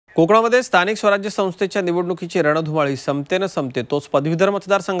कोकणामध्ये स्थानिक स्वराज्य संस्थेच्या निवडणुकीची रणधुमाळी संपते न संपते तोच पदवीधर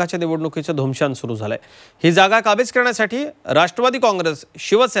मतदारसंघाच्या निवडणुकीचं धुमशान सुरू झालंय। ही जागा काबीज करण्यासाठी राष्ट्रवादी काँग्रेस,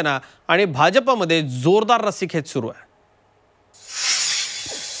 शिवसेना आणि भाजपमध्ये जोरदार रस्सीखेच सुरू आहे।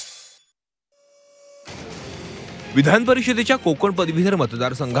 विधान परिषदेच्या कोकण पदवीधर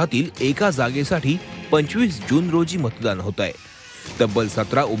मतदारसंघातील एका जागेसाठी 25 जून रोजी मतदान होत आहे। तब्बल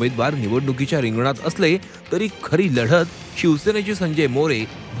 17 उमेदवार निवडणुकीच्या रिंगणात असले तरी खरी लढत शिवसेनेचे संजय मोरे,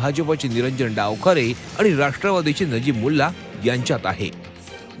 भाजपचे निरंजन डावखरे आणि राष्ट्रवादीचे नजीब मुल्ला यांच्यात आहे।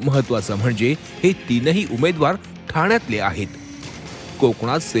 महत्त्वाचं म्हणजे हे तीनही उमेदवार ठाण्यातले आहेत।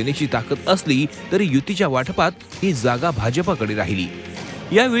 कोकणात सेनेची ताकद असली तरी युतीच्या वाटपात ही जागा भाजपकडे राहिली।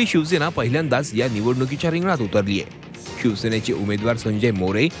 यावेळी शिवसेना पहिल्यांदाच या निवडणुकीच्या रिंगणात उतरली आहे। शिवसेनेचे उमेदवार संजय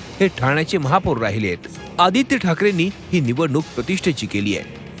मोरे हे ठाण्याचे महापौर राहिले आहेत। आदित्य ठाकरेंनी ही निवडणूक प्रतिष्ठेची केली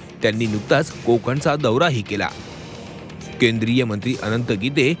आहे। त्यांनी नुकताच कोकणचा दौराही केला। केंद्रीय मंत्री अनंत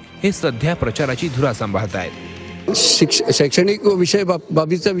गीते हे सध्या प्रचाराची धुरा सांभाळत आहेत। शैक्षणिक विषय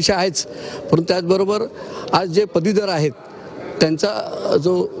बाबीचा विषय आहेच, परंतु त्याचबरोबर आज जे पदवीधर आहेत त्यांचा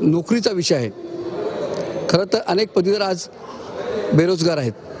जो नोकरीचा विषय आहे। खरं तर अनेक पदवीधर आज बेरोजगार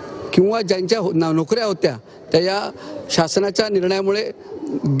आहेत किंवा ज्यांच्या नोकऱ्या होत्या त्या या शासनाच्या निर्णयामुळे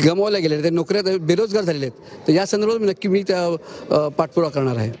गमावल्या गेल्या, त्या नोकऱ्या बेरोजगार झालेले आहेत। तर या संदर्भात नक्की मी त्या पाठपुरावा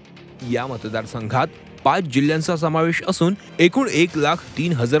करणार आहे। या मतदारसंघात 5 जिल्ह्यांचा समावेश असून एकूण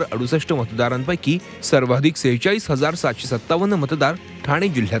 1,03,068 मतदारांपैकी सर्वाधिक 46,757 मतदार ठाणे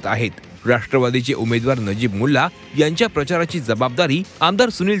जिल्ह्यात आहेत। राष्ट्रवादीचे उमेदवार नजीब मुल्ला यांच्या प्रचाराची जबाबदारी आमदार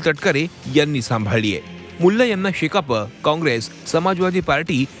सुनील तटकरे यांनी सांभाळली आहे। मुल्ला यांना शेकाप, काँग्रेस, समाजवादी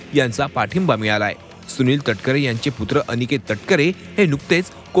पार्टी यांचा पाठिंबा मिळालाय। सुनील तटकरे यांचे पुत्र अनिकेत तटकरे हे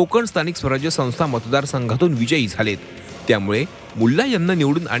नुकतेच कोकण स्थानिक स्वराज्य संस्था मतदारसंघातून विजयी झालेत। त्यामुळे मुल्ला यांना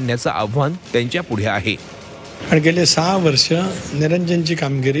निवडून आणण्याचं आव्हान त्यांच्या पुढे आहे। गेले 6 वर्ष निरंजनची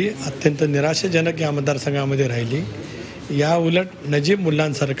कामगिरी अत्यंत निराशाजनक या मतदारसंघामध्ये राहिली। या उलट नजीब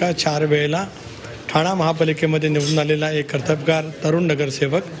मुल्लांसारखा 4 वेळेला ठाणा महापालिकेमध्ये निवडून आलेला एक कर्तबगार तरुण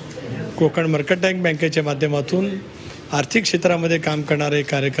नगरसेवक, कोकण मर्कंटाईल बँकेच्या माध्यमातून आर्थिक क्षेत्रामध्ये काम करणारे एक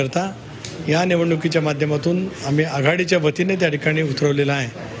कार्यकर्ता या निवडणुकीच्या माध्यमातून आम्ही आघाडीच्या वतीने त्या ठिकाणी उतरवलेला आहे।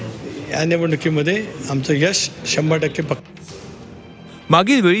 या निवडणुकीमध्ये आमचं यश 100% पक्का।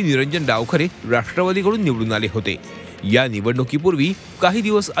 मागील वेळी निरंजन डावखरे राष्ट्रवादीकडून निवडून आले होते। या निवडणुकीपूर्वी काही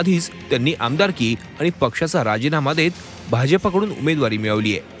दिवस आधीच त्यांनी आमदारकी आणि पक्षाचा राजीनामा देत भाजपकडून उमेदवारी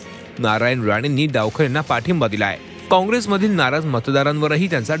मिळवली आहे। नारायण राणेंनी डावखरेंना पाठिंबा दिलाय। काँग्रेसमधील नाराज मतदारांवरही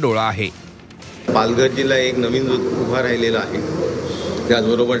त्यांचा डोळा आहे। पालघर जिल्हा एक नवीन उभा राहिलेला आहे।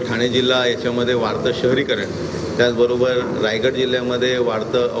 त्याचबरोबर ठाणे जिल्हा याच्यामध्ये वाढतं शहरीकरण, त्याचबरोबर रायगड जिल्ह्यामध्ये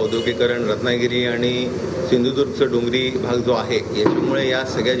वाढतं औद्योगिकरण, रत्नागिरी आणि सिंधुदुर्गचा डोंगरी भाग जो आहे, याच्यामुळे या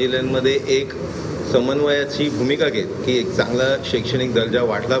सगळ्या जिल्ह्यांमध्ये एक समन्वयाची भूमिका घेत की एक चांगला शैक्षणिक दर्जा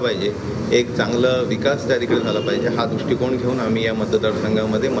वाढला पाहिजे, एक चांगला विकास त्या ठिकाणी झाला पाहिजे, हा दृष्टिकोन घेऊन आम्ही या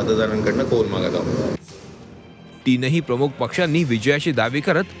मतदारसंघामध्ये मतदारांकडून कौल मागत आहोत। तीनही प्रमुख पक्षांनी विजयाचे दावे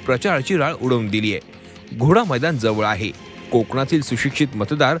करत प्रचाराची राळ उडवून दिली आहे। घोडा मैदान जवळ आहे। कोकणातील सुशिक्षित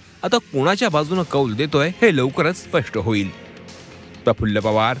मतदार आता कोणाच्या बाजूने कौल देतोय हे लवकरच स्पष्ट होईल। Praful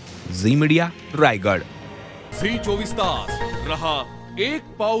Pawar, Zee media, Raigad. Zee 24 तास रहा एक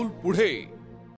पाऊल पुढे।